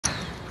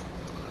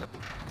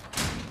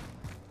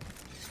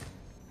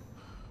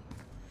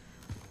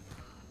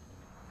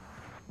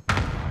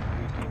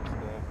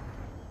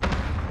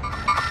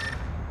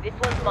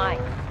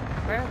mine.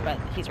 But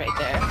he's right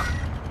there.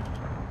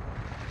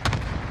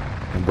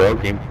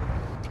 Broke him.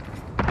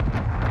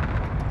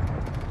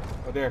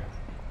 Oh, there.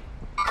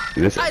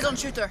 Eyes on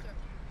shooter.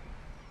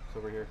 It's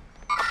over here.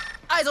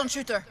 Eyes on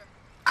shooter.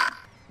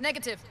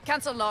 Negative.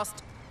 Cancel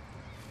lost.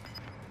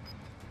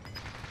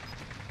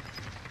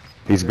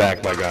 He's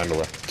back by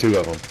gondola. Two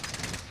of them.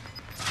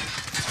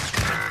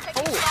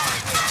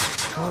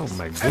 Oh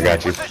my god. I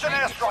got you. Precision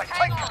airstrike.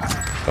 Take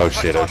Oh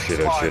shit, oh shit,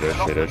 oh shit, oh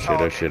shit, oh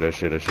shit, oh shit, oh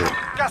shit, oh shit.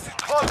 gas is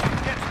closing.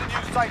 Get to the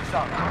new safe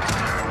zone.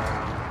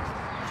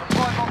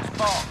 Supply box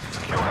marked.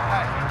 Secure the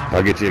package.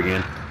 I'll get you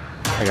again.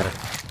 I got it.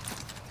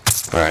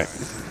 Alright.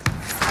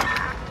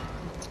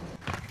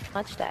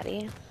 Much,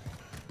 Daddy.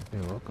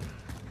 You're welcome.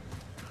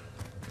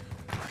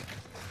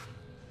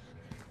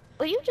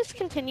 Will you just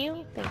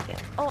continue? Thank you.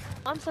 Oh,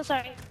 I'm so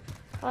sorry.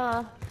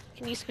 Can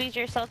you squeeze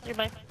yourself through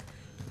my...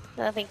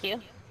 No, thank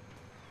you.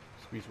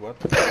 Squeeze what?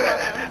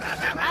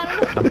 I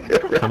don't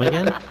know. Come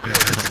again?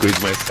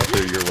 Squeeze myself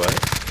through your what?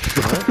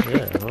 What?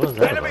 Yeah, what was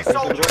that Enemy about?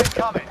 soldier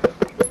incoming.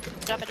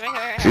 Drop it right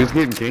here. She was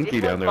getting kinky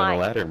This down there on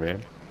one's the ladder,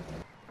 man.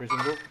 Prison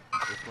group.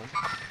 This one.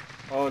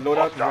 Oh, load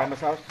out in Grandma's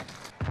house.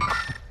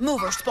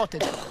 Mover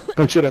spotted.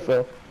 Oh shit, I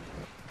fell.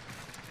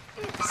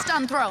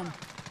 Stun thrown.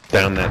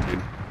 Down that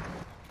dude.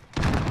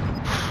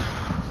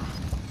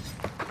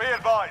 Be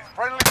advised.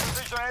 Friendly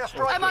precision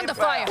airstrike. I'm under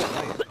fire.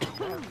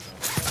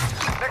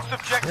 Next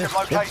objective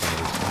location.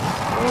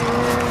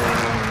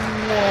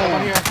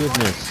 Someone here.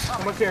 Goodness.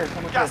 Someone's here.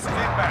 Someone's Gas is here.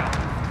 inbound.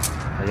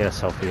 I got a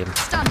selfie in.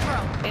 Stun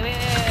thrown. Wait.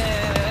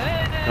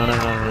 No.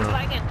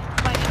 Flag it.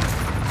 Flag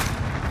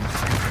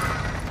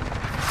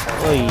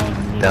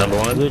it. Oy, Down to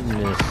one.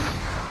 Goodness.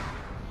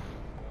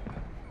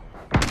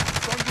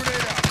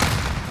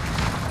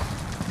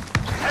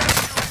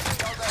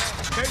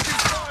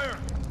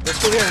 There's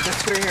two here.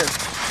 There's three here.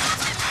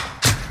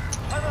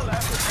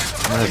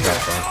 There's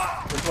that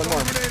guy. There's one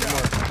more.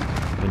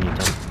 One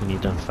more. When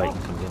you're done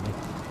fighting, come get me.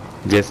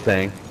 Yes,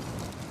 thing.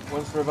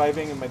 One's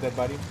reviving in my dead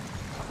body.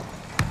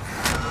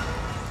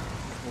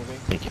 Moving.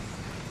 Thank you.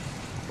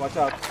 Watch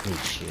out. Need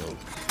shield.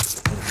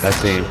 I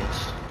see him.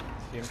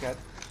 See him, cat?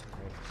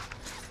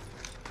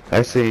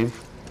 I see him.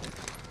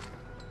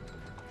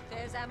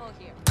 There's ammo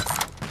here.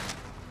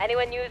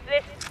 Anyone use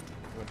this?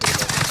 Went to the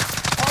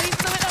left. Oh, he's in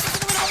the window. He's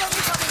in the window.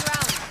 He's coming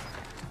round.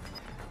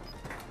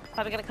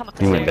 Probably gonna come up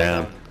the He went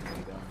stairs. down.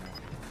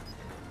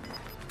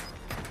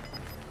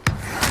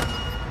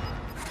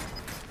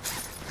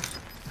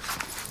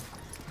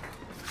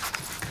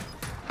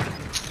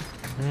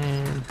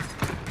 Man.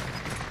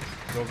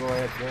 Go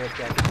ahead,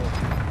 cat. Go.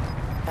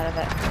 Out of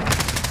it.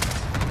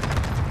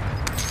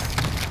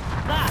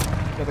 Stop.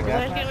 Got the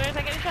gas Where's mask?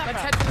 I getting shot Let's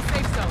from? head to the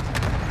safe zone.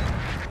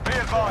 Be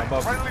advised.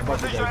 Above Friendly the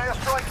precision guys.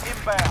 airstrike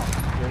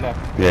inbound. Your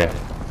left. Yeah.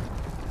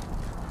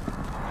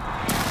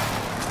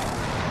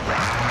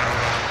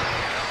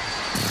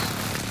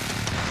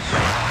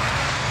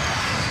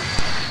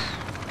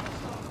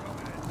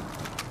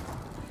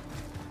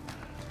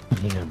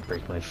 You're gonna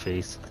break my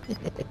face.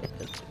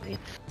 That's me.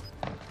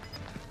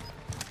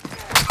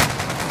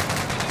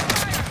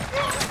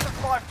 Just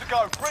 5 to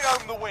go. Bring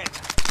home the win.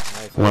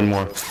 Nice. One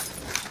more.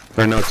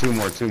 Or no, two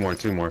more.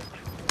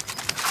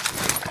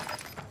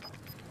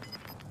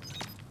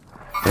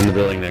 In the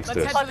building next to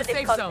Let's us. head to the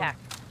safe zone. Contact.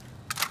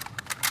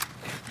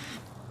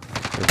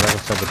 There's right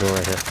outside the door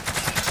right here.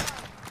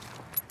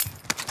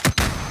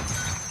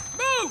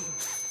 Move!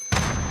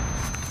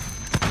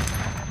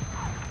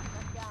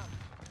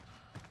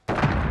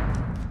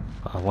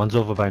 One's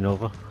over by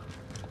Nova.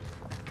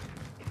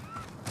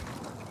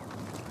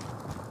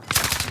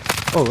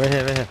 Oh, right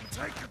here.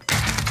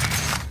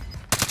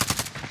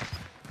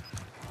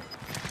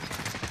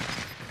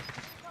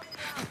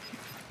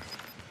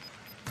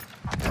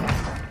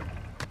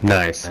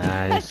 Nice. Nice,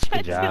 I good tried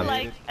to job.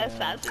 like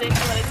assassinate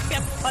him, but I just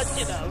kept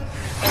punching him.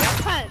 And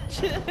a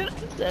punch.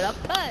 And a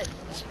punch.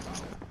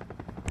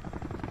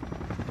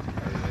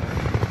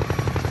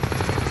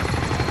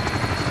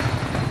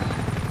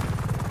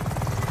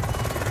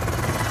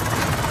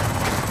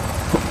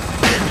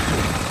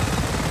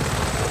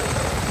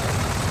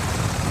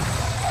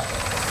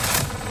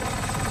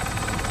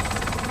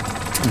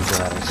 I'm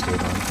glad I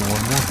stayed on for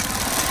one more.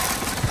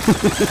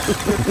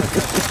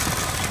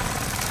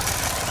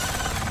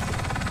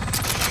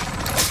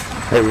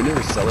 Hey, we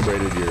never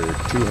celebrated your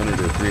 200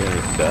 or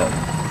 300th dub.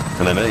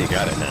 And I know you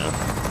got it now.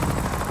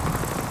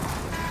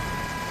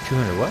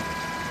 200 what?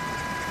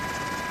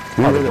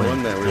 You Oh, were the the win.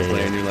 one that we were Yeah,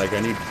 playing. yeah. You're like, I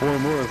need 4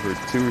 more for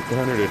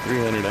 200 or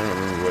 300. I don't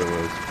remember what it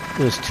was.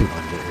 It was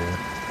 200, yeah.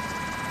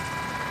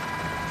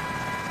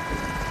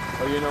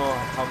 Oh, you know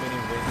how many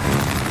wins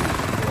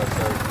was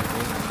our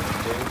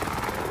teammate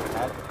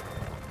had?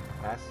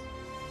 Has?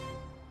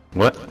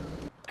 What?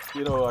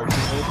 You know our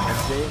teammate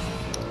MJ?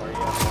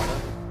 Mariana?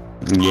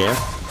 Yeah.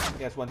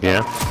 He has 1,100.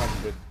 Yeah.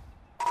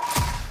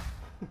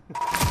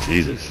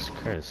 Jesus. Jesus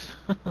Christ.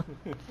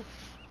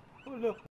 Oh, look.